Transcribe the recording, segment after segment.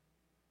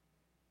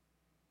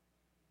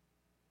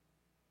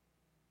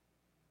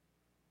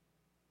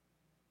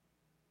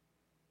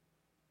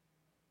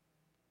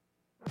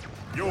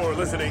You're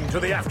listening to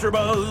the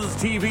AfterBuzz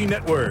TV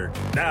Network,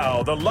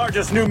 now the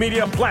largest new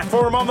media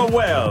platform on the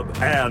web,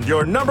 and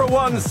your number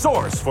one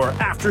source for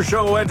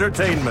after-show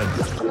entertainment.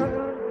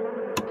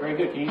 Very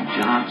good, Keith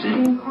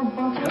Johnson.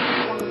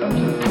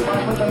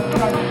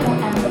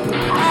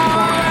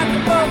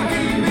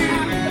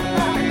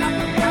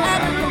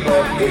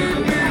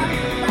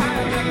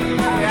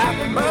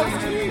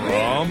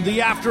 From the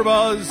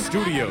AfterBuzz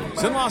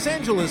Studios in Los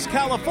Angeles,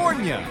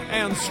 California,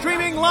 and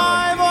streaming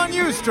live on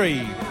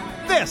Ustream,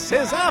 this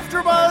is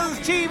AfterBuzz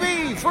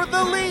TV for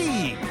the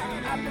League.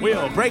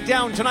 We'll break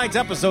down tonight's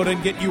episode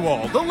and get you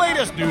all the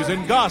latest news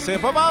and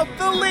gossip about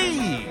the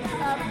League.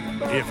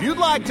 If you'd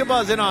like to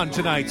buzz in on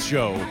tonight's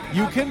show,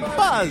 you can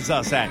buzz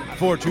us at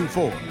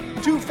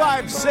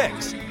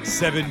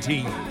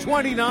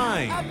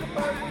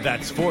 424-256-1729.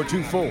 That's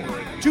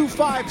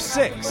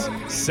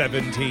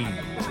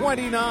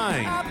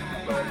 424-256-1729.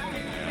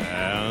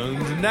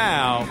 And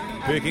now,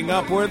 picking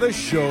up where the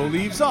show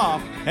leaves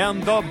off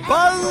and the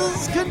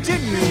buzz continues,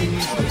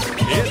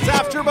 it's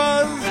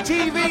AfterBuzz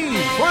TV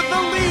for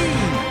the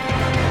League.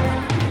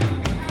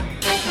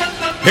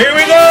 Here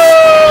we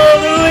go,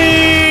 the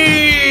League!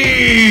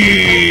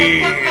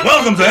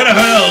 Welcome to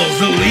NFL's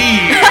The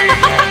League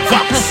on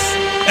Fox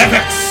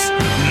FX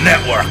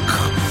Network.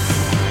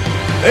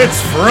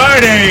 It's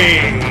Friday,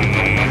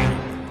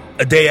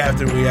 a day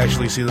after we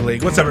actually see the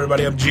League. What's up,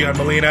 everybody? I'm Gian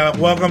Molina.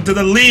 Welcome to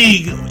the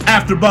League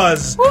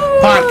AfterBuzz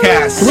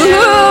podcast.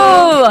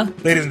 Woo!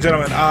 Ladies and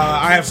gentlemen,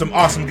 I have some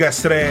awesome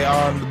guests today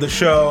on the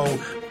show.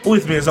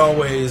 With me, as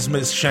always,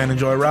 Miss Shannon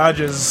Joy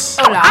Rogers.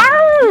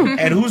 Hola.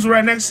 And who's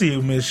right next to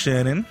you, Miss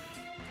Shannon?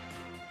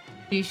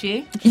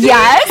 She?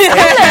 Yes.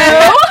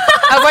 Hello.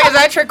 I was like, is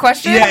that a trick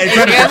question? Yeah, it's a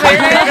trick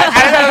question.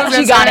 I don't know.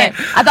 She got it.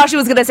 I thought she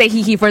was going to say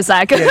hee for a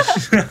sec.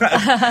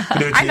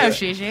 I know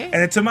Shi.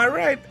 And to my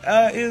right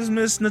is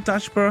Miss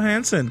Natasha Pearl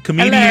Hansen,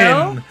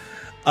 comedian,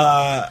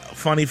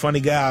 funny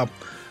gal.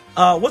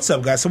 What's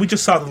up, guys? So we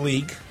just saw the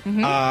League. Mm-hmm.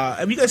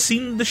 Have you guys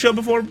seen the show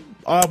before,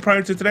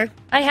 prior to today?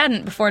 I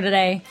hadn't before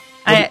today.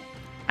 I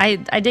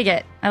dig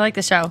it. I like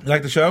the show. You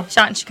like the show?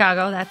 Shot in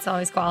Chicago. That's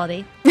always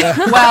quality.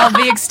 Well,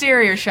 the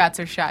exterior shots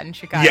are shot in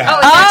Chicago. Yeah. Oh,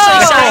 it's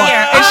actually shot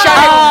here. It's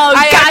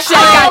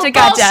shot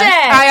Gotcha.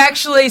 I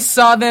actually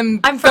saw them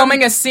I'm from-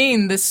 filming a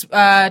scene this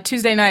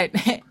Tuesday night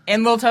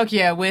in Little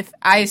Tokyo with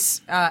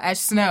ice as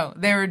snow.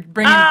 They were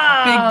bringing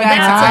big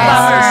bags of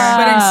ice,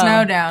 putting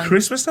snow down.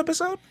 Christmas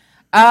episode?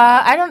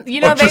 I don't,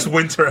 Or just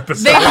winter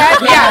episode? they've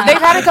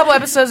had a couple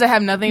episodes that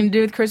have nothing to do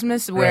with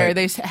Christmas where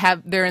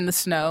they're in the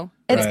snow.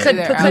 It could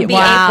be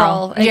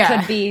Wow. April. It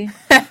could be.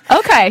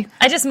 Okay.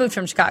 I just moved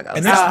from Chicago.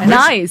 And So.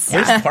 Nice.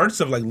 There's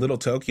parts of like Little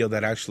Tokyo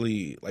that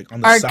actually, like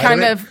on the Are side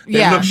kind of it, of- they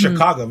yeah. look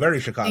Chicago,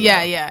 very Chicago.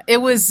 Yeah. It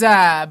was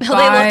They look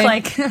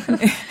like.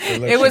 They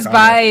look it was Chicago.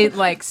 by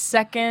like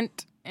Second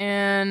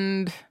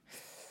and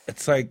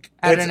It's like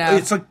I don't know.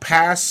 It's like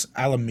past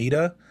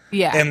Alameda.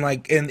 Yeah. And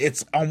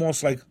it's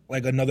almost like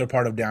another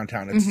part of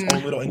downtown. It's a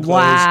little enclosed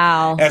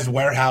Wow. as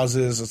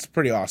warehouses. It's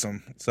pretty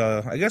awesome.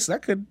 So I guess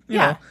that could, you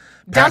know,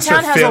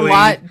 downtown has Philly. a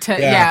lot to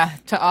Yeah.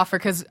 to offer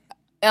because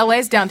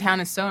LA's downtown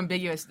is so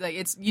ambiguous. Like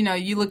it's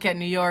you look at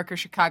New York or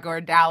Chicago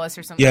or Dallas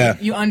or something. Yeah.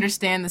 You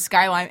understand the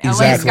skyline.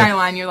 Exactly. LA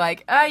skyline. You're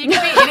like, you can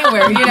be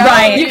anywhere. You know.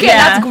 Right. You can. Yeah.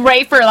 That's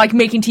great for like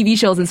making TV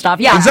shows and stuff.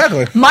 Yeah.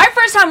 Exactly. My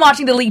first time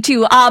watching the League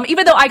too.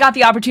 Even though I got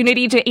the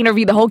opportunity to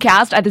interview the whole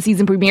cast at the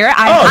season premiere,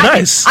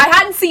 nice. I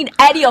hadn't seen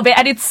any of it,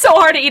 and it's so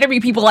hard to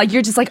interview people. Like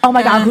you're just like, oh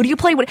my god, who do you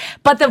play with?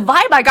 But the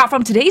vibe I got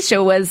from today's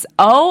show was,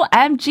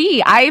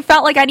 OMG, I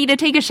felt like I need to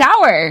take a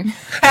shower. You know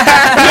what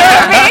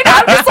I mean?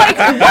 I'm just like,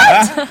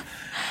 what?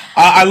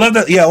 I love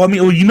that. Yeah, well,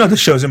 you know the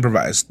show's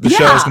improvised. The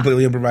show is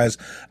completely improvised.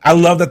 I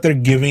love that they're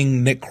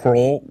giving Nick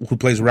Kroll, who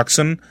plays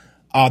Rexon,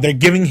 they're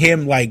giving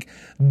him like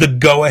the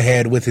go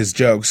ahead with his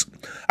jokes.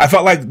 I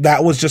felt like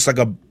that was just like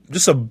a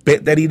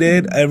bit that he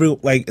did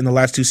in the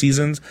last two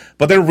seasons,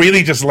 but they're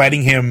really just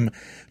letting him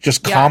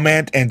just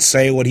comment and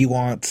say what he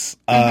wants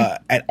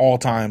at all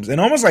times.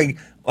 And almost like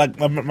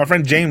my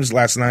friend James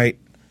last night,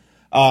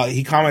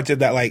 he commented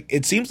that like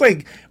it seems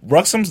like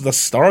Ruxum's the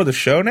star of the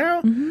show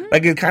now. Mm-hmm.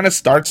 Like it kind of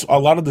starts. A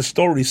lot of the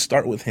stories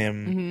start with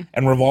him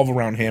and revolve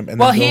around him. And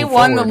Well, then he go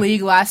won the forward.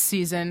 league last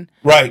season,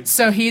 right?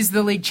 so he's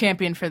the league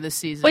champion for this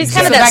season. Well, he's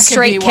kind of So that could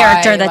straight be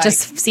character why, that like-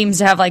 just seems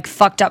to have like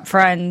fucked up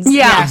friends.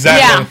 Yeah.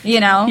 Exactly.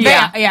 You know?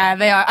 Yeah,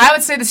 they are. I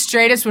would say the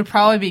straightest would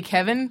probably be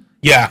Kevin.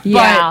 Yeah.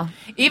 Yeah.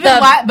 But even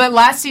but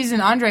last season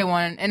Andre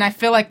won, and I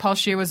feel like Paul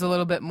Scheer was a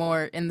little bit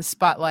more in the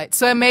spotlight.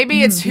 So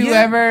maybe it's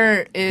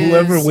whoever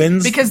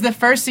wins, because the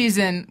first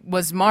season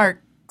was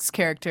Mark's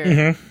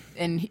character,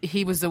 and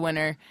he was the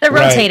winner. They're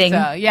Right. rotating.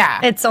 So yeah,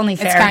 It's only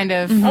fair. It's kind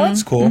of Oh,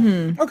 that's cool.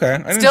 Okay. I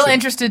didn't still see-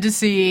 interested to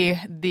see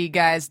the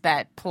guys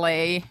that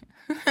play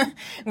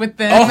with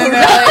them.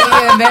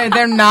 Oh, and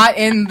they're not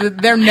in the.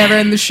 They're never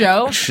in the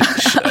show.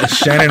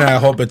 Shannon and I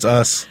hope it's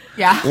us.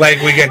 Yeah. Like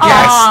we get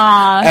guests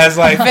as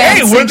like, hey,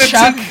 Vince we're and the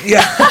Chuck.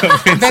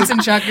 Vince Vince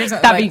and Chuck or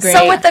something. That'd be great.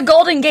 So with the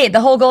Golden Gate, the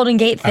whole Golden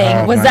Gate thing,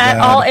 Oh, was my that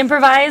God. all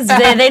improvised?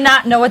 Did they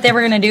not know what they were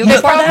going to do They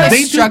before that? probably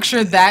They do-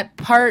 structured that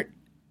part.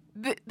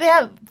 They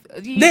have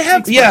They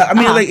have, yeah. I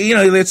mean, like, you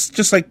know, it's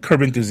just like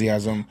Curb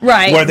Enthusiasm,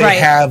 Right, Where they right.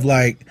 have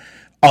like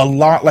a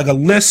lot, like a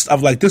list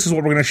of like, this is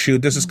what we're gonna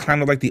shoot. This is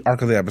kind of like the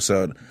arc of the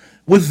episode.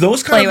 With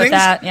those kind Play of with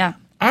things, that, yeah.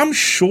 I'm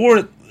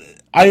sure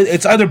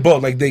it's either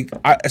both. Like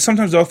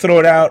sometimes they'll throw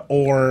it out,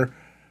 or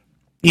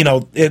you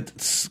know,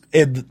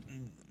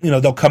 you know,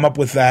 they'll come up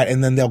with that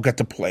and then they'll get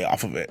to play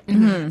off of it.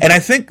 Mm-hmm. And I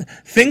think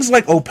things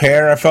like au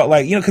pair, I felt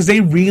like, you know, because they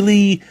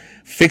really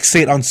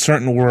fixate on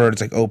certain words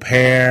like au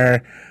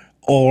pair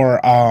or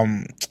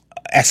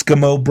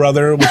Eskimo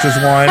brother, which is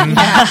one.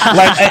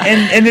 Like,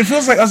 and it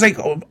feels like, I was like,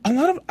 a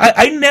lot of,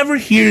 I never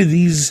hear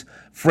these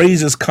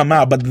phrases come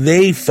out, but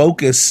they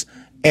focus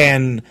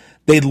and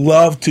they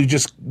love to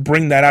just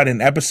bring that out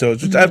in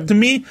episodes, which to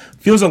me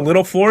feels a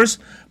little forced.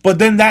 But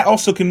then that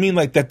also can mean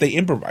like that they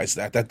improvise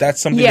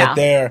that's something that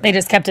they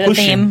just kept it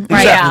pushing. a theme,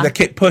 right? Exactly, they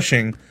kept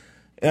pushing.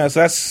 Yeah,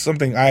 so that's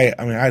something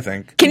I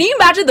think. Can you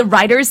imagine the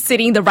writers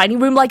sitting in the writing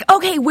room like,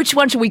 okay, which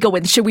one should we go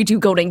with? Should we do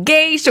Golden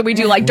Gate? Should we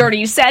do like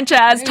Dirty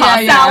Sanchez,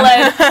 Tossed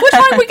Salad? Which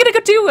one are we going to go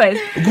do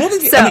with?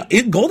 Golden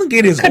Gate, Golden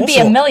Gate is Could also be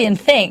a million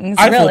things,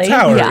 Eiffel really.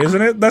 Tower, Yeah.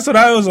 isn't it? That's what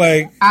I was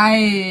like.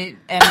 I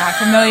am not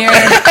familiar.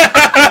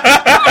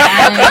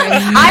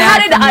 I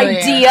had an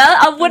idea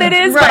of what it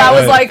is, but I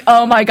was Right. like,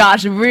 oh my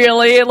gosh,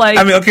 really? Like,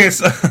 I mean, okay,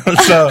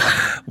 so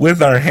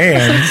with our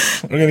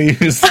hands, we're gonna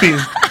use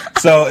these.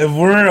 So if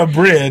we're a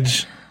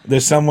bridge,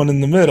 there's someone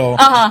in the middle.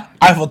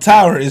 Eiffel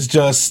Tower is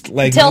just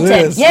like Tilted.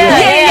 this.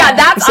 yeah,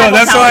 that's So Eiffel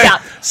that's Tower, why. yeah.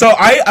 So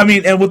I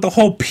mean, and with the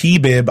whole P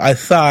bib, I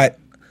thought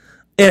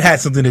it had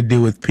something to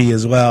do with P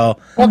as well.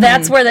 Well,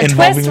 that's where the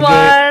Involving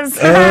twist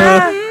the-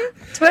 was.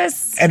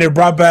 Twist. And it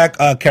brought back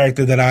a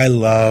character that I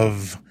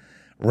love,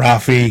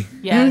 Rafi.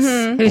 Yes.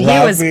 Who he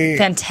was Rafi,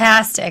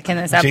 fantastic in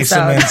this Jason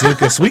episode.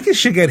 Mantzoukas. We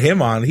should get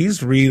him on.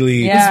 He's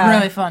really, Yeah. It's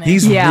really funny.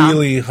 he's Yeah.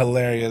 really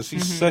hilarious.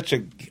 He's such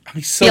a,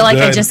 he's so I feel like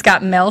good. I just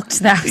got milked.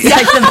 That was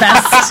like the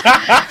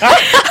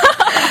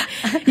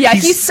best. yeah,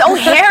 he's so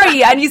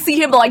hairy, and you see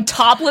him like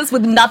topless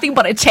with nothing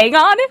but a chain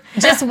on.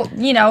 Just,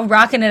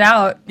 rocking it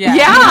out.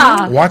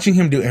 Yeah. Watching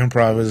him do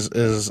improv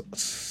is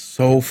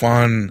so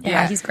fun.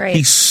 Yeah, he's great.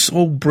 He's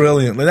so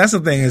brilliant. Like, that's the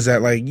thing, is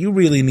that like you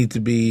really need to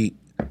be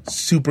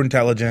super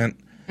intelligent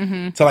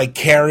to like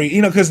carry,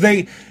 because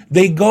they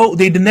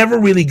never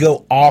really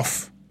go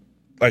off,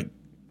 like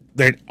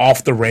they're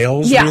off the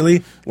rails. Yeah.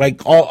 Really,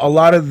 like a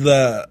lot of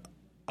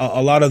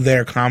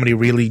their comedy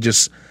really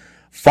just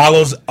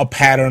follows a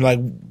pattern, like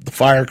the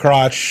fire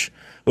crotch,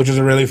 which is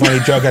a really funny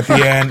joke at the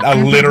end, a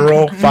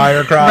literal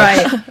fire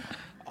crotch. Right.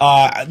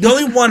 The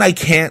only one I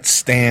can't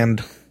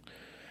stand,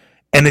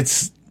 and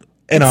it's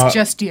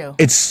just you.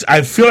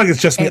 I feel like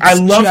it's just me. It's I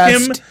love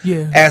just him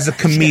you. as a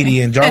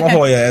comedian. John La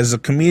Jolla as a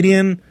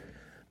comedian.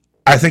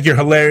 I think you're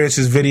hilarious.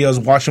 His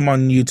videos, watch him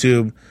on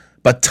YouTube.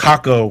 But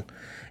Taco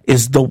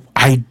is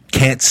I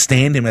can't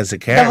stand him as a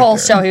character. The whole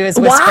show, he was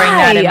whispering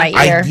that in my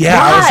Why? ear. I was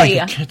Why? like,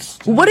 I can't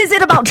What is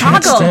it about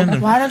stand Taco?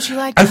 him. Why don't you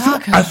like I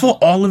Taco? feel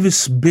all of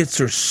his bits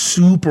are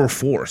super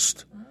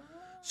forced.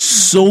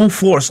 So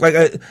forced.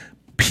 Like,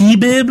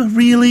 P-Bib,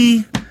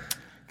 really?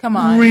 Come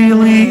on.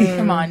 Really?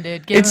 Come on,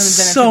 dude. Give It's him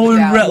the so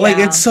benefit of the doubt. like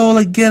it's so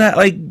like get at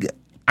like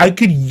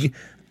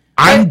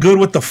I'm good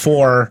with the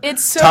 4.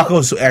 It's so-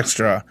 Taco's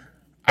extra.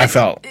 I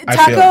feel.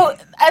 Taco,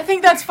 I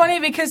think that's funny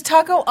because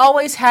Taco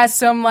always has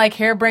some like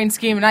harebrained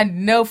scheme, and I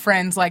know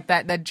friends like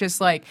that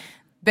just like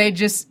they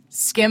just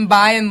skim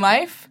by in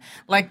life.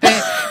 Like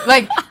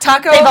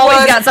Taco. They've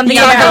always got something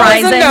on the Taco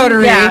was horizon. a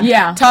notary.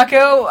 Yeah.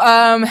 Taco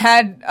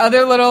had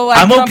other little like.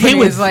 I'm okay companies,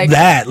 with like,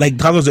 that. Like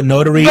Taco's a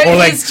notary, but or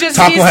like he's just,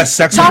 Taco he's- has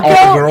sex Taco with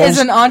all the girls. is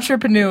an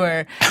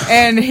entrepreneur,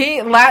 and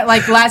he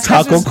last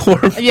Taco Christmas,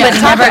 Corp. Yeah, But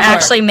Taco never Corp.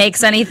 actually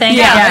makes anything.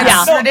 Yeah,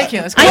 it's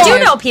ridiculous. I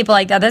do know people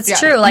like that. That's Yeah.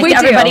 true. Like We do.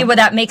 everybody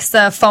that makes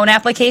the phone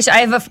application.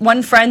 I have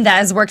one friend that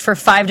has worked for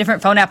 5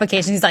 different phone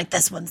applications. He's like,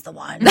 this one's the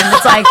one. And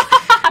it's like,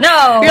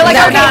 no. You're like,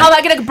 they're okay, not. how am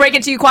I going to break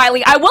it to you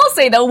quietly? I will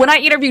say, though, when I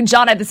interviewed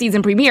John at the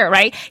season premiere,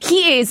 right,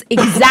 he is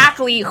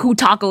exactly who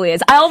Taco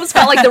is. I almost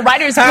felt like the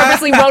writers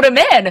purposely wrote him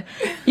in.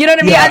 You know what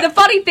I mean? Yeah. And the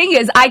funny thing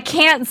is, I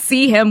can't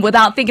see him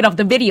without thinking of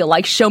the video,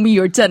 like, show me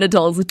your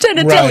genitals.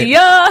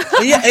 Genitalia.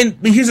 Yeah, and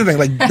here's the thing: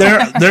 like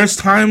there's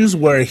times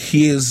where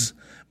his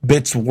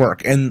bits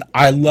work, and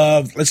I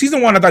love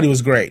season 1. I thought he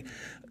was great.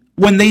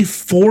 When they I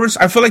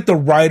feel like the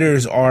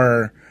writers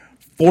are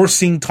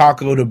forcing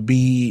Taco to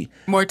be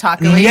More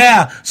Taco.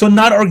 Yeah, so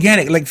not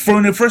organic. Like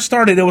when it first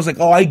started, it was like,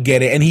 oh, I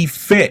get it, and he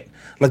fit.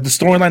 Like the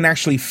storyline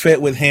actually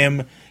fit with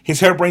him. His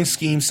harebrained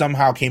scheme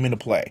somehow came into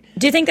play.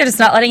 Do you think they're just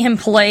not letting him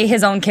play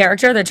his own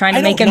character? They're trying to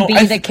I make don't him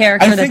know. be the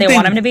character that think they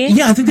want him to be?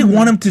 Yeah, I think they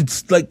want him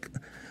to like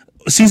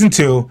season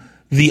 2,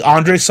 the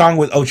Andre song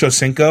with Ocho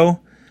Cinco.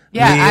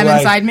 Yeah, I'm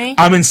Inside Me?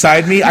 I'm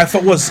Inside Me. I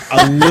thought was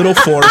a little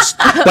forced,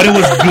 but it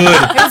was good.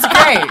 It's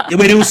great.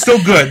 But it was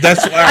still good.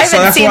 That's I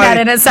haven't seen that,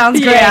 and it sounds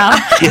great. Yeah.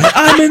 Yeah,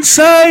 I'm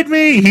Inside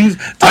Me.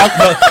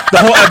 The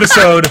whole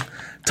episode.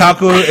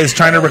 Taco is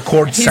trying to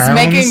record He's sounds.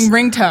 making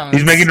ringtones.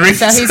 He's making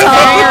ringtones. So he's carrying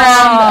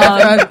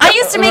around. I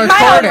used to make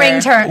my own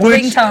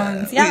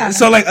ringtones. Yeah.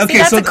 So like, okay, See,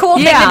 that's so a cool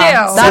thing to do.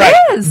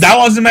 That is. That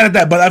wasn't mad at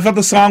that, but I felt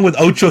the song with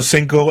Ocho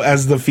Cinco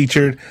as the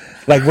featured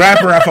like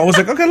rapper. I was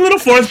like, okay, a little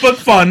forced but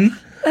fun.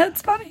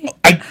 That's funny.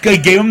 I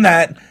gave him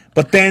that,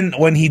 but then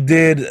when he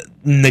did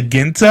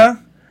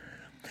Naginta,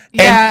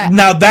 Yeah. and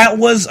now that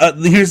was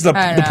here's the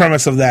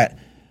premise of that.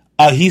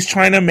 He's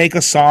trying to make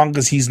a song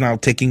because he's now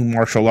taking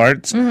martial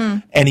arts,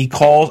 and he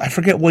calls, I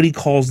forget what he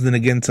calls the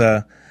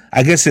Naginta.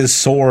 I guess his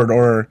sword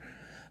or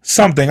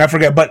something. I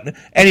forget. But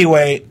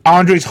anyway,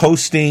 Andre's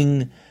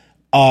hosting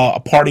a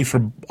party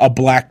for a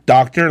black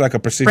doctor, like a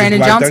prestigious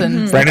Brandon black Johnson.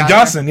 doctor. Brandon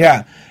Johnson,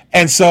 yeah.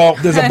 And so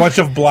there's a bunch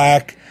of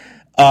black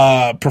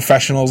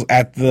professionals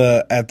at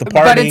the party.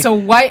 But it's a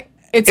white.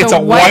 It's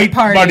a white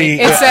party.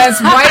 It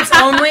says whites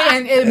only,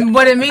 and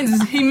what it means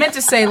is he meant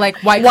to say like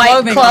white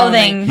clothing.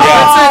 clothing. Only.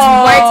 Yeah. It says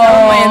whites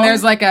only, and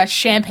there's like a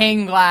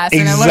champagne glass,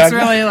 and it looks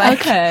really like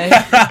Okay.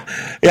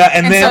 yeah,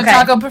 and then so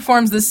Taco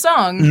performs this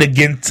song.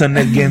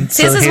 Naginta.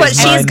 See, this is what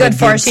she's good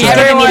for. She's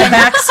giving me the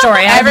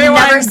backstory. I've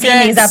never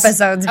seen these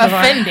episodes before.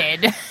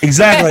 Offended.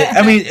 Exactly.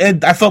 I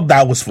mean, I felt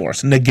that was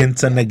forced.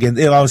 Naginta. But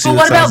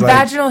what about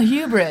vaginal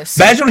hubris?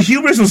 Vaginal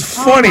hubris was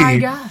funny. Oh my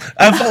God.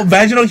 I felt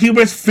vaginal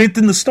hubris fit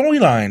in the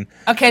storyline.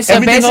 Okay, so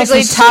Everything else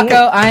basically, was Taco,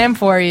 I am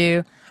for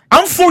you.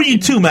 I'm for you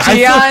too, man.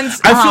 Dion's,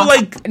 I feel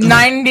like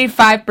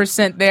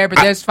 95% there, but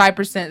there's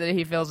 5% that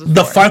he feels is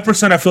the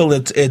forced. 5%. I feel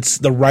it's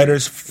the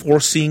writers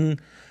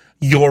forcing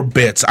your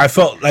bits. I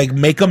felt like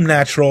make them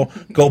natural.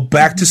 Go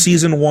back to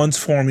season 1's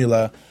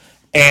formula,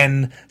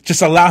 and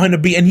just allow him to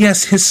be. And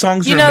yes, his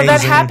songs are amazing.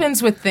 That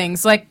happens with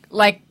things like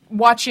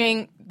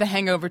watching The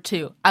Hangover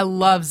 2. I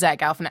love Zach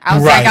Galifianakis. I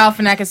was Zach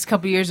Galifianakis a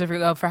couple years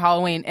ago for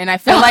Halloween, and I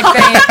feel like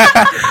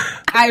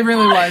I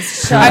really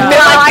was. I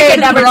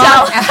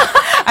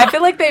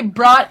feel like they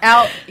brought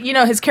out,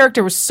 his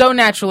character was so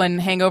natural in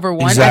Hangover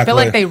 1. Exactly. I feel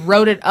like they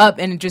wrote it up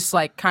and just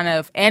like kind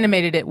of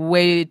animated it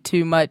way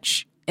too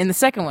much in the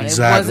second one.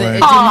 Exactly. It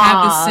didn't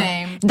have the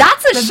same.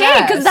 That's a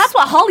shame because that's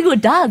what Hollywood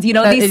does.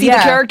 They see the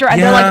character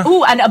and they're like,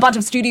 ooh, and a bunch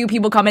of studio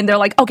people come in. They're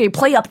like, okay,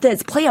 play up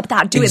this, play up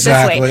that, do it this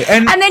way.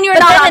 And then you're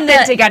not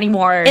authentic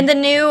anymore. In the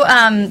new,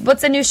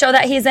 what's the new show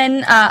that he's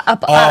in?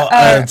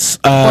 It's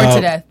Bored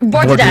to Death.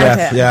 Bored to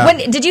Death. Yeah.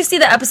 Did you see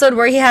the episode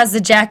where he has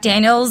the Jack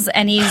Daniels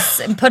and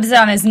he's puts it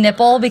on his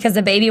nipple because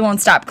the baby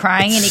won't stop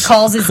crying and he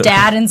calls his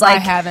dad and's like, I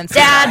haven't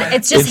seen Dad, that.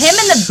 it's just him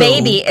and the so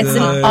baby. It's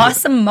good. an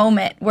awesome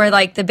moment where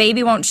like the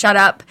baby won't shut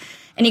up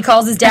and he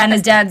calls his dad and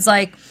his dad's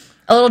like,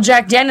 a little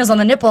Jack Daniels on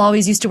the nipple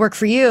always used to work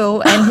for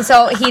you. And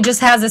so he just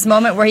has this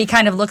moment where he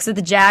kind of looks at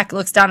the Jack,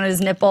 looks down at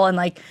his nipple and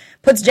like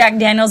puts Jack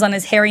Daniels on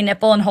his hairy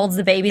nipple and holds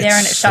the baby there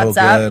and it shuts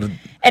up.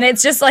 And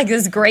it's just like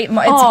this great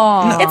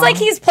it's like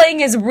he's playing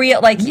his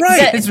real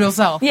his real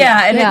self.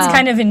 Yeah, and it's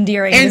kind of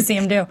endearing to see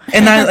him do.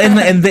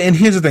 And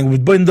here's the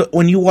thing: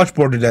 when you watch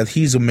Bored to Death,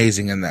 he's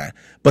amazing in that.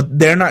 But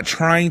they're not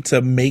trying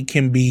to make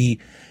him be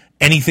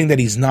anything that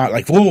he's not.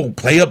 Like, oh,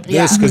 play up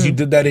this because you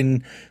did that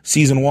in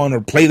season 1,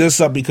 or play this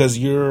up because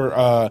you're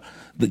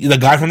the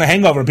guy from The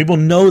Hangover. People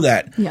know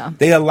that. Yeah.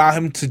 They allow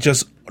him to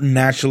just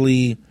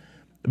naturally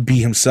be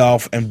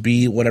himself and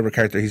be whatever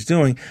character he's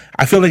doing.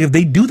 I feel like if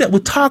they do that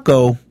with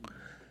Taco,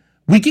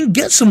 we can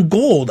get some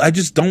gold. I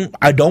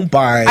don't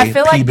buy. I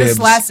feel like this P-Bibs.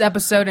 last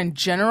episode in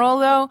general,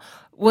 though,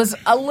 was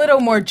a little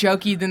more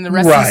jokey than the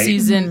rest of the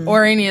season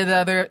or any of the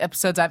other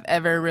episodes I've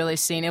ever really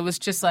seen. It was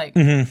just like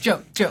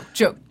joke.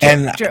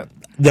 And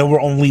there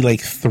were only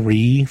like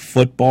 3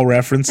 football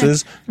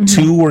references.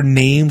 2 were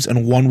names,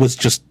 and 1 was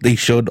just they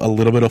showed a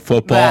little bit of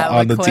football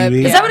on the clip.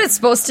 TV. Is that what it's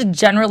supposed to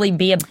generally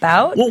be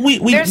about? Well, we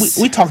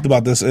talked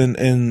about this in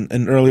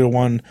an earlier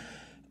one.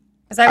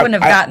 Because I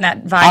wouldn't have gotten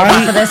that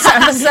vibe for this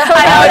episode.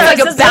 I know,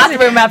 it's like a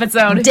bathroom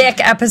episode. Dick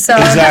episode.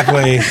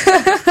 Exactly.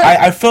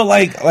 I feel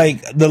like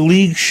the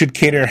league should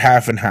cater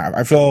half and half.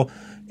 I feel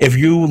if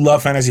you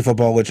love fantasy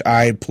football, which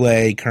I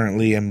play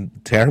currently, am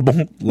terrible,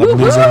 love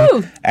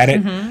losing at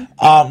it.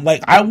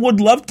 Like I would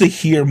love to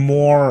hear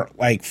more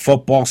like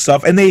football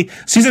stuff. And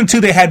season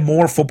 2 they had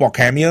more football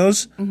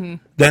cameos and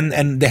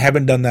they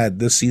haven't done that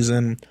this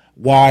season.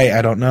 Why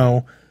I don't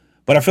know,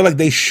 but I feel like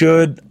they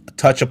should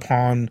touch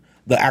upon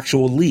the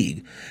actual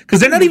league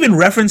because they're not even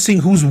referencing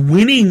who's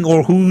winning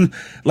or who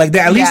like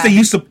that. At least they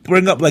used to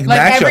bring up like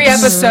matchups. Every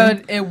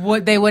episode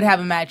they would have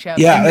a matchup.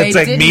 Yeah, it's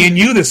like me and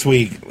you this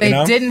week. They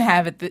didn't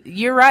have it.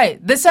 You're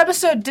right. This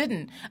episode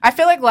didn't. I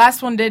feel like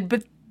last one did,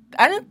 but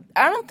I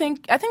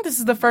think this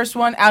is the first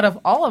one out of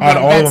all of them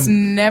that's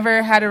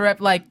never had a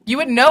rep. Like you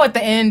would know at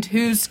the end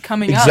who's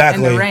coming up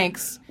in the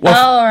ranks.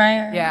 Well,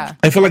 right. Yeah.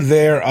 I feel like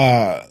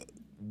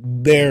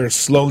they're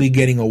slowly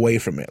getting away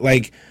from it.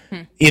 Like,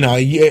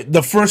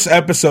 the first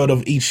episode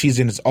of each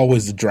season is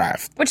always the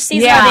draft. Which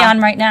season are they on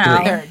right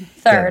now?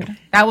 Third.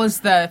 That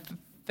was the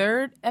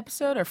 3rd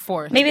episode or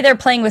 4th? Maybe they're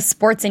playing with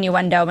sports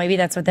innuendo. Maybe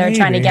that's what they're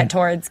trying to get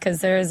towards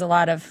because there is a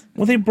lot of.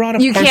 Well, they brought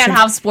up. You can't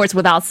have sports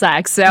without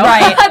sex, so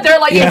right. They're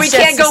like, if we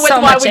can't go with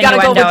one, we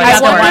gotta go with the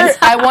other one.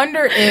 I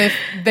wonder if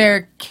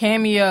they're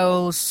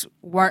cameos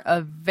weren't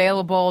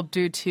available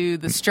due to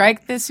the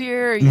strike this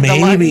year.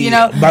 Maybe.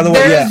 By the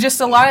way, there's just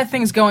a lot of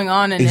things going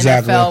on in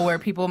Exactly. NFL where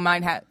people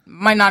might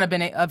not have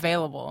been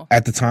available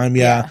at the time.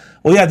 Yeah.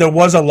 Well, yeah, there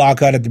was a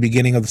lockout at the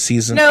beginning of the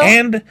season, No,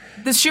 and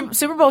the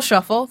Super Bowl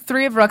Shuffle.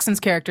 3 of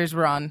Ruxin's characters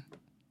were on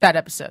that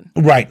episode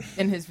right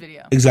in his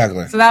video.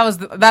 Exactly. So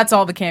that's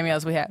all the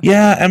cameos we had.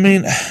 Yeah, I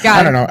mean, God,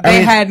 I don't know.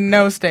 They had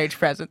no stage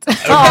presence. No,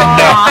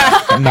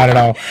 not at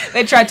all.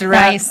 They tried to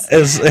rap. Nice.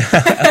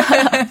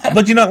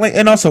 But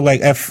and also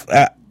if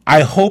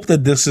I hope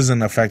that this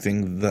isn't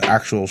affecting the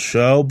actual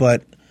show,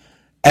 but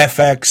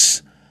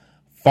FX,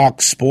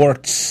 Fox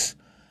Sports,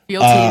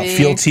 Field TV.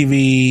 Field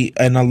TV,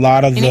 and a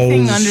lot of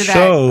Anything those under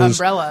shows. that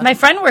umbrella. My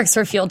friend works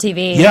for Field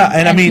TV. Yeah,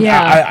 and I mean,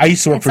 Yeah. I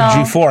used to work It's for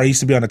all- G4. I used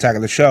to be on Attack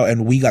of the Show,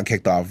 and we got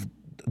kicked off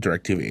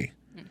DirecTV,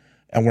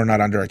 and we're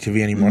not on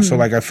DirecTV anymore. So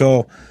I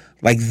feel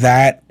like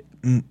that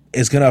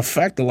is going to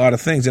affect a lot of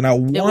things, and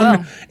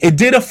it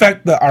did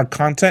affect our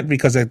content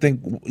because I think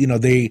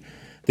they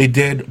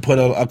did put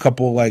a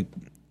couple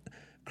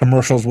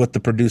commercials with the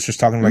producers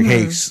talking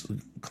hey,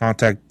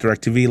 contact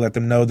DirecTV, let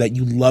them know that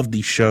you love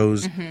these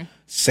shows,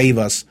 save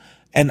us,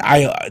 and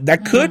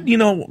that could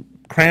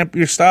cramp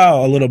your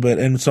style a little bit,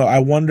 and so I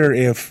wonder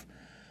if.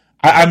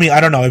 I mean, I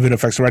don't know if it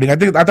affects the writing. I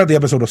thought the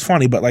episode was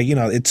funny, but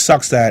it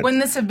sucks that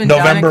Wouldn't this have been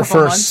November done a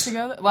couple 1st, months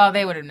ago? Well,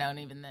 they would have known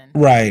even then.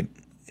 right?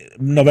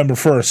 November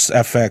 1st,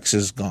 FX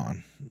is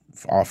gone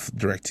off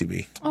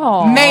DirecTV.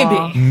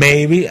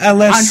 Maybe On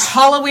unless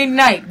Halloween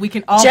night, we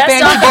can all Just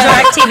band on together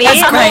DirecTV?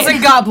 as ghouls Right.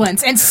 and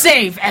goblins and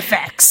save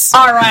FX.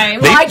 All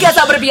right. Well, I guess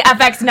I'm going to be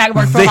FX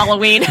Network for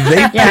Halloween.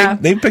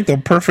 they picked the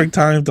perfect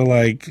time to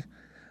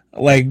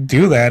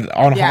do that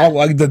on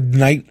the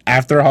night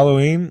after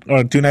Halloween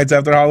or 2 nights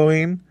after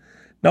Halloween.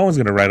 No one's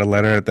gonna write a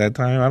letter at that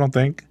time. I don't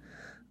think.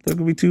 They're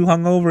gonna be too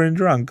hungover and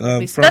drunk.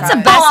 That's the best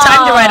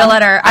time to write a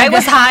letter. I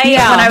was high when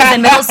I was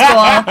in middle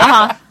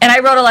school, and I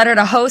wrote a letter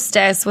to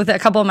Hostess with a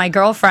couple of my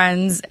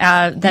girlfriends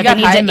that they got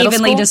high in need to middle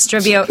evenly school?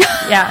 distribute.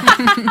 Yeah,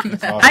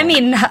 I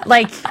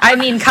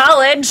mean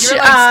college. You're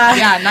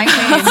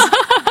 19.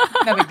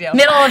 No big deal.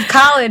 Middle of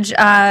college,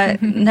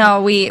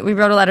 no, we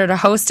wrote a letter to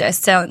Hostess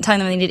telling them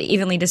they need to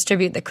evenly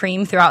distribute the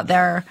cream throughout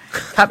their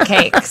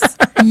cupcakes,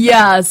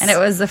 Yes. and it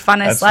was the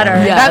funnest That's letter.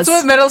 funny. Yeah. That's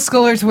what middle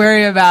schoolers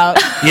worry about.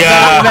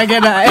 Yeah. They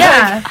get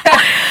Yeah,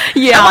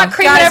 Yeah. I want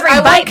cream in Guys, every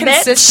I bite, want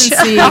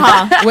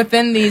consistency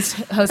within these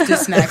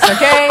Hostess snacks,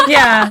 okay? bitch.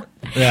 Yeah.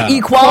 Yeah.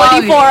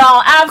 Equality for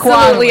all. Absolutely.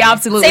 Quality.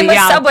 Absolutely. Same with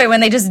yeah. Subway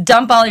when they just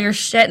dump all your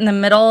shit in the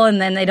middle and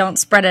then they don't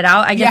spread it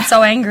out. I get Yeah.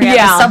 so angry at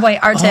Yeah. the Subway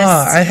artists.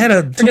 I had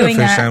a tuna doing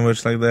fish that.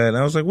 sandwich like that, and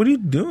I was like, "What are you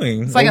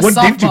doing? It's like a what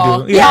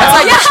softball. did you do?" It's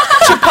like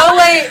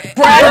Chipotle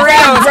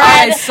burritos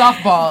as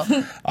softball.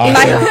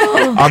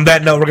 Awesome. On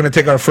that note, we're gonna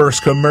take our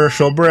first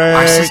commercial break.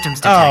 Our systems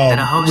detect that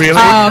a host really? is Oh,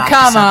 not the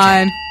come subject.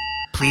 on.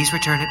 Please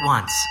return at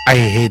once. I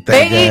hate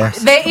that. gas.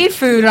 They eat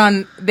food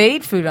on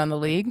the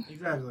league.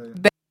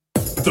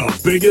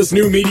 The biggest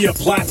new media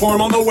platform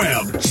on the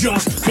web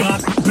just got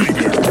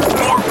bigger.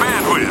 More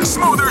bandwidth,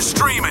 smoother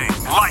streaming,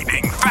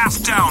 lightning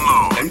fast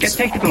download. Don't get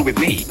technical with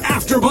me.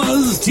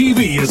 AfterBuzz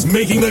TV is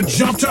making the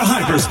jump to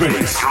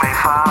hyperspace.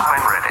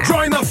 I'm ready.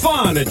 Join the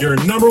fun at your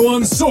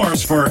 #1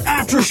 source for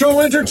after-show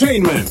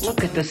entertainment.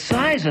 Look at the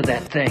size of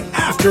that thing.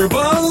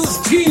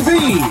 AfterBuzz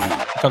TV.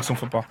 Talk some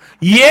football.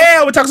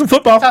 Yeah, we talk some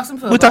football. Talk some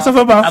football. We talk some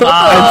football.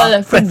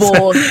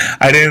 Football.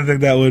 I didn't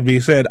think that would be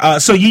said.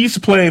 So you used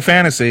to play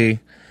fantasy.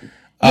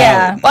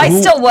 Yeah. Well, I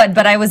who- still would,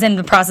 but I was in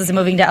the process of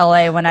moving to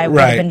LA when I would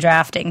Right. have been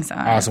drafting. So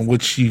Awesome,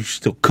 which you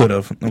still could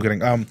have. I'm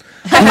kidding.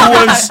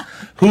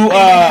 Who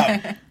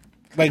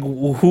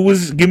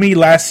was? Give me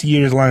last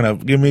year's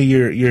lineup. Give me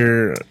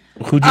your.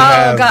 Who'd you Oh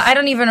have? god, I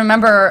don't even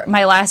remember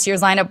my last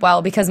year's lineup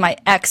well because my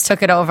ex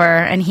took it over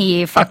and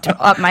he fucked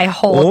up my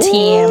whole Oh,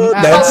 team.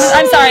 that's-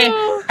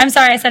 Oh, I'm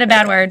sorry, I said a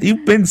bad word.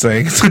 You've been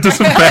saying so it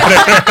doesn't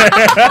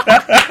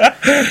matter.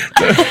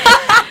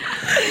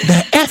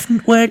 The F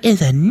word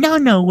is a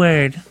no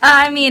word.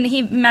 I mean,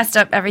 he messed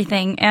up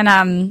everything,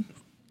 and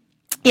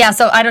yeah.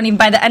 So I don't even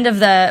by the end of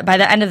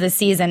the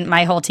season,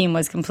 my whole team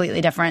was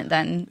completely different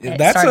than it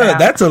started out.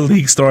 That's a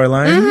league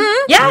storyline.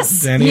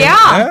 Yes. Danny.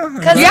 Yeah.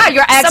 'Cause Yeah,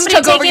 your ex somebody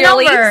took over taking your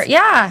leagues.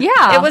 Yeah,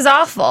 Yeah. It was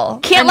awful.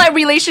 Can't let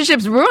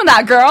relationships ruin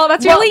that, girl.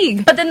 That's your Well,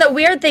 league. But then the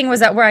weird thing was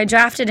that where I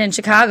drafted in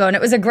Chicago, and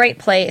it was a great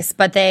place,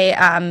 but they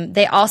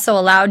also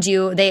allowed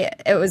you.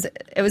 It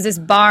was this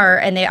bar,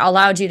 and they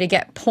allowed you to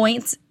get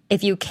points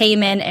if you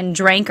came in and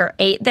drank or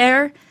ate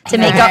there to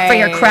make up for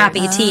your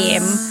crappy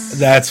team.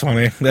 That's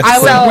funny. That's I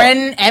cool. would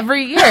win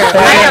every year.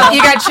 know.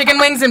 You got chicken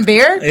wings and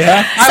beer?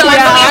 Yeah. So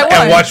I won.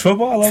 And watch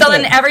football. I love So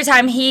then that. every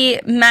time he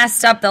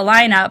messed up the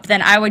lineup,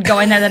 then I would go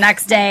in there the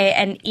next day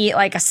and eat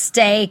like a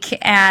steak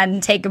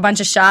and take a bunch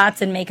of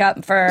shots and make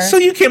up for. So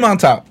you came on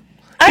top.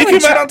 I You would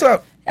came try- out on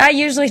top. I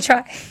usually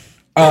try.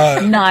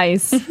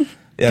 Nice.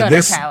 Yeah, Good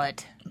this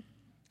palate.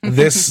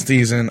 this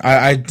season,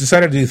 I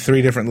decided to do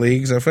 3 different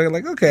leagues. I figured,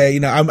 like, okay,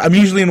 I'm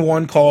usually in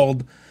one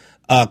called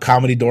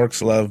Comedy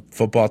Dorks Love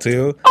Football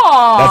too.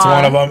 That's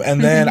one of them.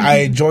 And then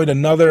I joined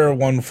another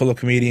one full of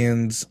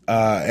comedians.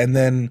 And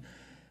then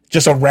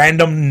just a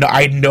random,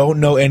 I don't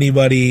know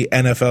anybody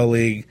NFL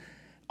league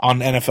on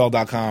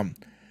NFL.com.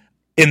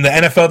 In the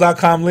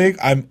NFL.com league,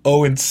 I'm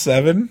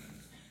 0-7.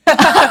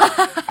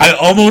 I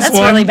almost That's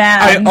won. really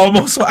bad. I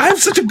almost won. I have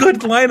such a good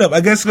lineup.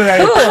 I guess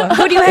that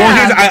Who do you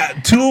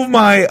have? two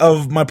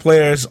of my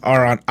players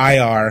are on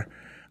IR,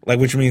 like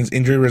which means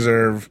injury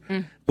reserve,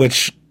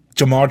 which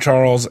Jamal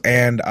Charles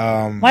and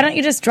Why don't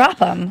you just drop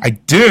them? I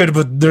did,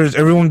 but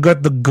everyone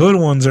got the good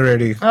ones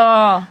already.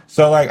 Oh,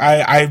 So like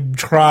I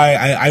try.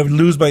 I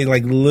lose by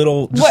like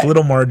little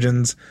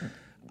margins.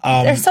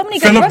 there's so many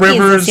good rookies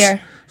this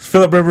year.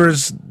 Phillip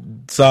Rivers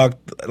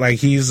sucked. Like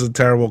he's a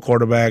terrible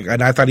quarterback,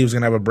 and I thought he was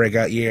gonna have a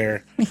breakout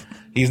year.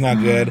 He's not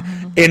good.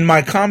 In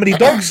my comedy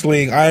dogs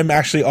league, I'm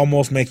actually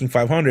almost making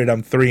 500.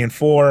 I'm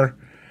 3-4,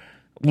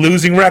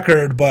 losing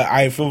record, but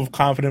I feel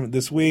confident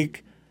this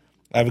week.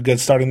 I have a good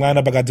starting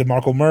lineup. I got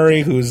DeMarco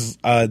Murray, who's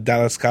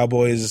Dallas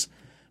Cowboys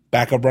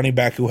backup running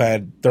back who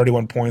had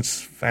 31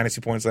 fantasy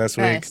points last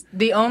week. Nice.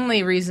 The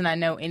only reason I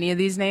know any of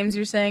these names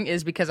you're saying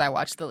is because I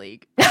watched the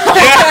league.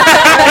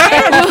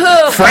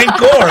 Frank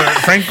Gore.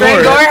 Frank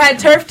Gore had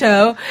turf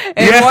toe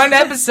in one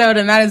episode,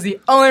 and that is the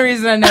only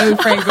reason I know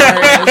who Frank Gore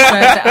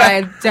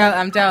is. But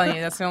I'm telling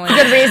you, that's the only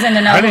Good reason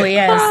to know who he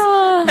is.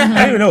 I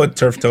don't even know what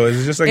turf toe is.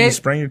 It's just like you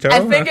sprain your toe? I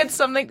think it's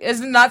something. Is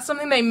it not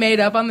something they made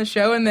up on the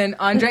show? And then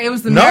Andre, it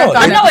was the No,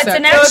 marathon no, it's episode.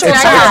 an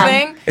actual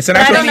thing. It's an But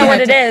I actual don't know thing.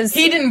 what it is.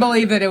 He didn't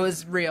believe that it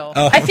was real.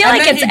 I feel And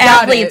like then it's he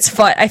got athlete's it.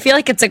 foot. I feel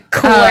like it's a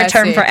cooler I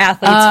term see. for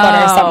athlete's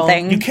foot or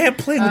something. You can't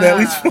play with that. At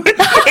least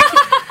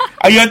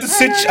you have to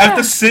sit. I have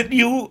to sit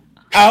you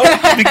out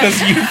because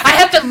you. I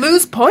have to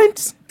lose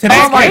points.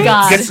 Today's my game.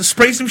 God. Get to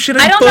spray some shit.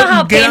 I don't know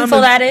how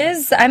painful that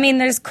is. I mean,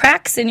 there's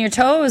cracks in your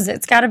toes.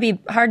 It's got to be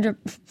hard to.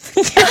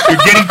 You're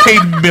getting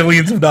paid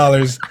millions of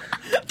dollars.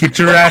 Get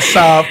your ass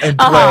up and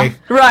play.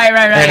 Right.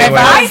 Anyway. If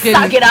I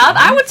suck it up,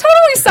 I would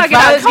totally suck it If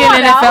I up. was Come on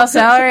getting now. NFL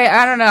salary,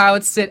 I don't know. I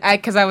would sit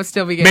because I would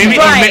still be getting. Maybe,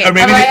 paid. or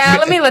maybe, I'm like,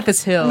 let me let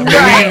this heal. maybe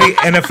the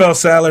NFL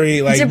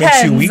salary like makes you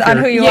Depends weaker. on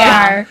who you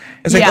Yeah. are.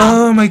 It's like, Yeah.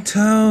 oh, my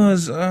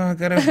toes. Oh, I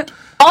gotta.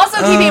 Also,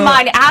 keep in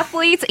mind,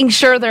 athletes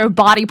insure their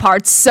body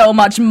parts so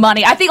much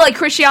money. I think like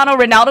Cristiano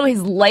Ronaldo,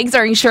 his legs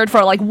are insured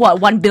for like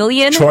what, $1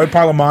 billion? Troy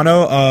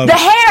Polamalu. The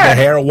hair. The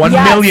hair. $1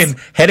 Yes. million.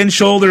 Head and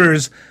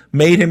Shoulders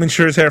made him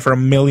insure his hair for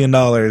 $1 million.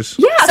 Yeah,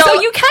 so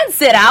you can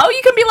sit out.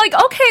 You can be like,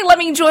 okay, let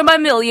me enjoy my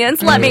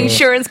millions. Let me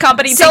insurance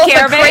company So take if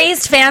care a of it.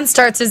 crazed fan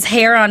starts his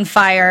hair on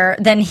fire,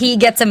 then he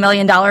gets $1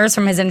 million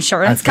from his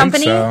insurance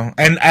company. So.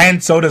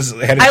 And so does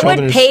Head and I Shoulders.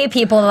 would pay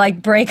people to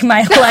like break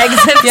my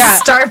legs and Yeah.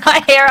 start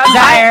my hair on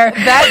fire.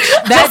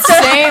 That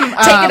same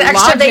take an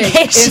extra logic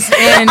vacation. is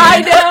in. I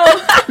know.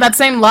 That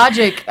same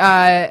logic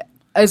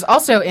is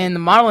also in the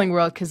modeling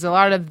world because a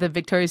lot of the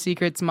Victoria's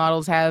Secrets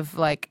models have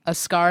like a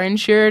scar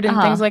insured and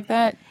things like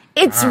that.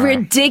 It's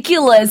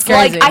ridiculous.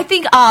 Crazy. Like I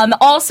think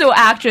also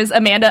actress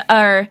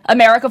America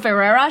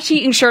Ferrera,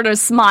 she insured her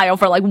smile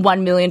for like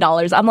 $1 million.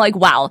 I'm like,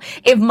 wow,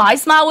 if my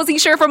smile was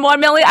insured for $1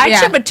 million, I'd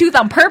chip a tooth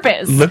on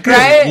purpose. Look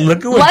right? at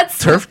what Let's-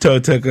 Turf Toe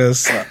took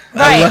us.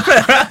 Right.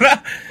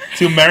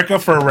 To America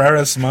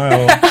Ferrera's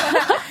smile.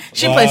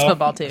 She plays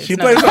football too. She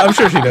so. plays. I'm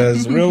sure she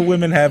does. Real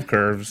women have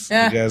curves.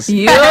 I guess.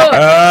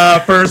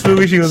 First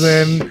movie she was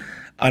in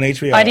on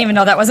HBO. I didn't even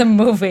know that was a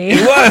movie.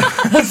 It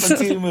was. It's a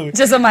TV movie.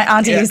 Just what my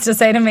auntie used to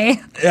say to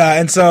me. Yeah,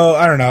 and so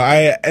I don't know.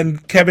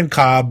 And Kevin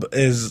Cobb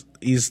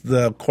he's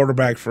the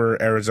quarterback for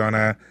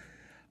Arizona.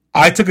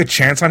 I took a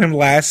chance on him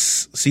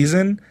last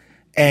season,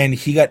 and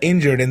he got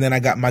injured, and then I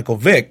got Michael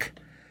Vick,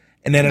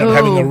 and ended up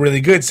having a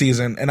really good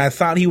season. And I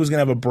thought he was gonna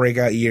have a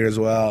breakout year as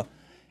well.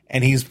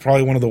 And he's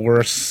probably one of the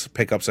worst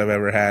pickups I've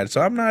ever had. So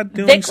I'm not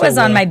doing Vic so was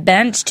on well. my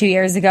bench 2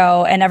 years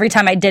ago, and every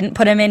time I didn't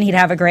put him in, he'd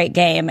have a great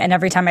game. And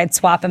every time I'd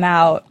swap him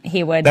out,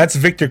 he would. That's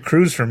Victor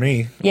Cruz for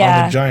me on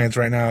Yeah. the Giants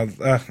right now.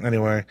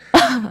 Anyway.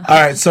 All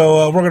right,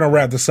 so we're going to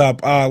wrap this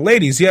up.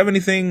 Ladies, do you have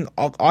anything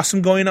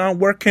awesome going on?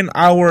 Where can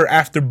our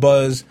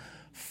AfterBuzz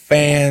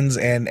fans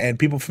and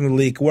people from the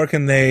league, where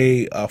can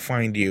they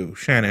find you?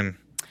 Shannon.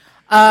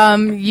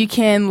 You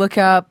can look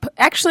up.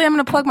 Actually, I'm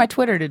going to plug my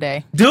Twitter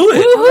today. Do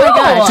it. Oh my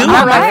gosh, Do I'm it.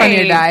 on my Alright. Funny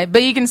or Die,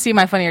 but you can see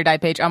my Funny or Die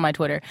page on my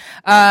Twitter.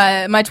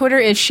 My Twitter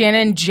is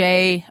Shannon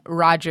J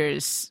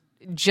Rogers,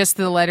 just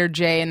the letter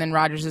J, and then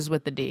Rogers is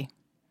with the D.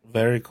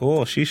 Very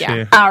cool. Shishi.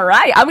 Yeah. All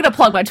right, I'm gonna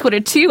plug my Twitter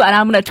too, and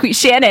I'm gonna tweet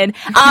Shannon.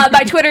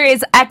 My Twitter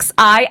is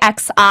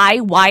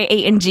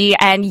XIXIYANG,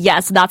 and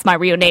yes, that's my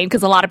real name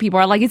because a lot of people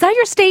are like, "Is that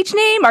your stage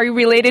name? Are you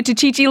related to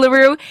Chi Chi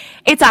LaRue?"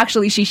 It's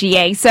actually Shishi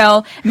Ye.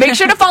 So make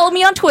sure to follow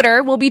me on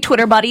Twitter. We'll be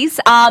Twitter buddies.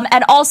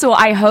 And also,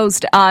 I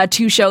host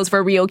 2 shows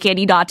for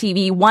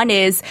RioCandy.tv. One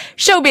is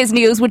Showbiz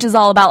News, which is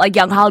all about like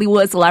young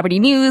Hollywood celebrity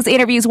news,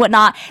 interviews,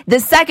 whatnot. The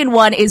second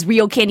one is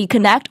Rio Candy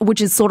Connect,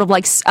 which is sort of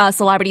like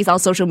celebrities on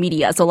social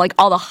media. So like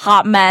all the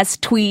hot mess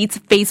tweets,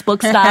 Facebook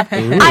stuff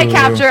I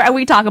capture and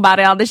we talk about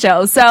it on the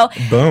show. So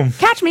Boom.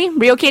 catch me,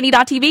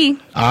 RioCandy.tv.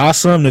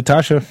 Awesome.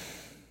 Natasha.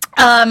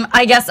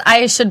 I guess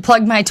I should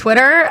plug my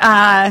Twitter.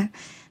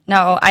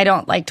 No, I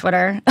don't like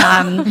Twitter.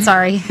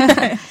 Sorry.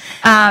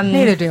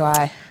 Neither do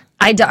I.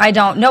 I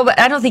don't know, but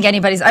I don't think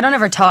anybody's. I don't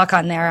ever talk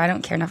on there. I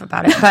don't care enough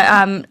about it.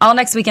 But all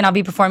next weekend I'll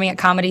be performing at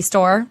Comedy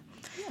Store.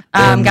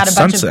 Got a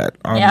bunch Sunset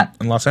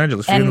in Los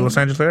Angeles. If you're in the Los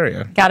Angeles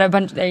area, got a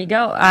bunch. There you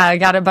go.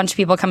 Got a bunch of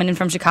people coming in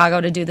from Chicago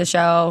to do the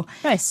show.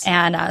 Nice.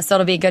 And so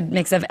it'll be a good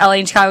mix of LA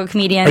and Chicago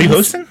comedians. Are you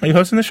hosting? Are you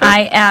hosting the show?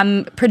 I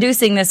am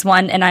producing this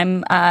one, and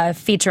I'm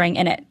featuring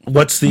in it.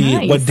 What's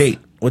the what date?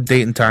 What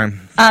date and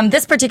time?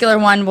 This particular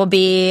one will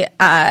be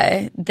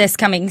this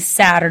coming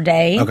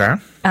Saturday. Okay.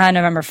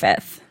 November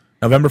 5th.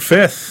 November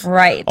 5th.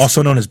 Right.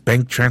 Also known as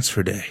Bank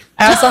Transfer Day.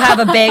 I also have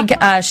a big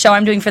show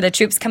I'm doing for the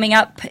troops coming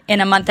up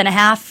in a month and a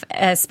half,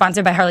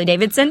 sponsored by Harley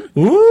Davidson.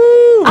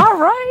 Ooh. All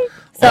right.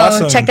 So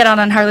Awesome. check that out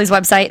on Harley's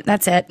website.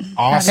 That's it.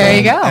 Awesome. There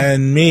you go.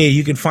 And me,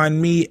 you can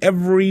find me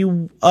every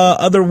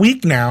other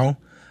week now.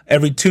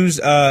 Every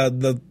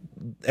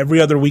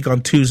other week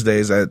on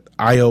Tuesdays at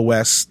IO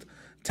West,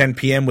 10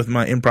 p.m. with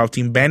my improv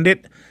team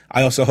Bandit.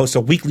 I also host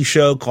a weekly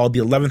show called The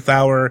 11th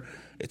Hour.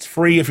 It's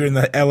free if you're in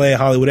the LA,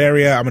 Hollywood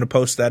area. I'm going to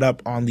post that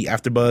up on the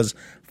AfterBuzz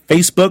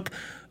Facebook.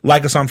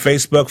 Like us on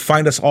Facebook.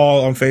 Find us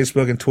all on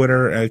Facebook and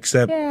Twitter,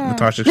 except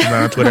Natasha, she's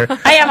not on Twitter.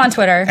 I am on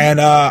Twitter. And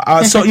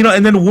so,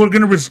 and then we're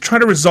going to try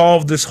to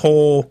resolve this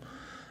whole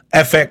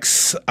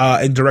FX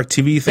and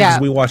DirecTV thing, 'cause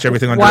we watch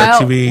everything on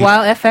DirecTV.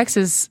 While FX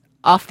is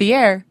off the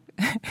air,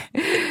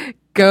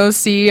 go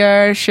see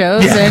our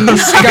shows and go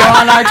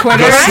on our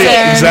Twitter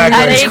and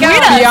Exactly. be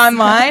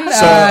online.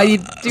 You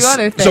do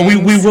other things. So we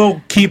will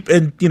keep,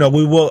 and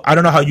we will. I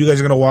don't know how you guys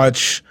are going to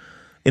watch.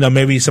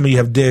 Maybe some of you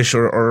have Dish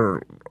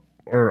or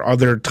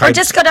other types. Or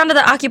just go down to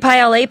the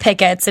Occupy LA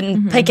pickets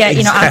and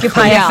picket,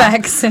 Occupy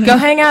FX. And go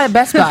hang out at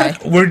Best Buy.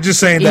 We're just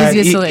saying that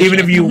Easiest even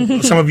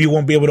if some of you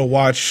won't be able to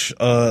watch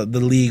the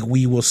league,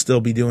 we will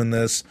still be doing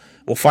this.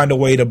 We'll find a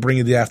way to bring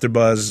you the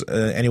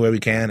AfterBuzz any way we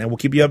can, and we'll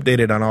keep you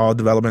updated on all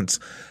developments.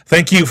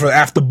 Thank you for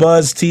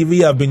AfterBuzz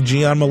TV. I've been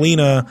Gian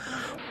Molina.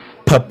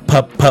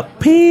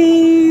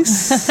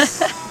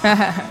 Peace.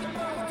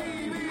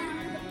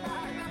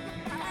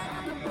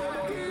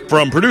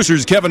 From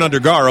producers Kevin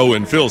Undergaro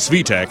and Phil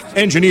Svitek,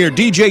 engineer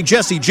DJ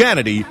Jesse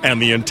Janity,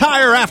 and the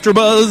entire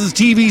AfterBuzz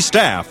TV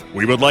staff,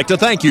 we would like to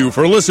thank you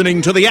for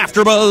listening to the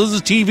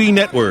AfterBuzz TV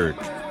network.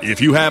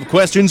 If you have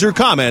questions or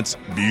comments,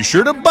 be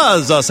sure to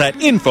buzz us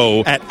at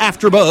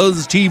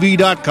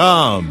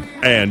info@AfterBuzzTV.com.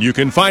 And you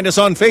can find us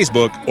on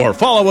Facebook or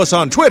follow us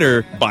on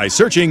Twitter by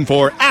searching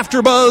for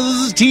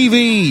AfterBuzz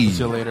TV. See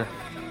you later.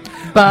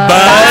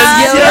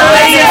 Buzz you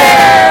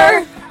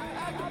later.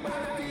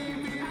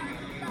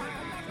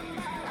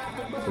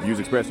 The views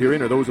expressed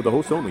herein are those of the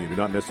hosts only and do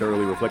not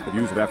necessarily reflect the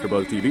views of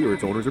AfterBuzz TV or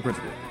its owners or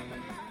principals.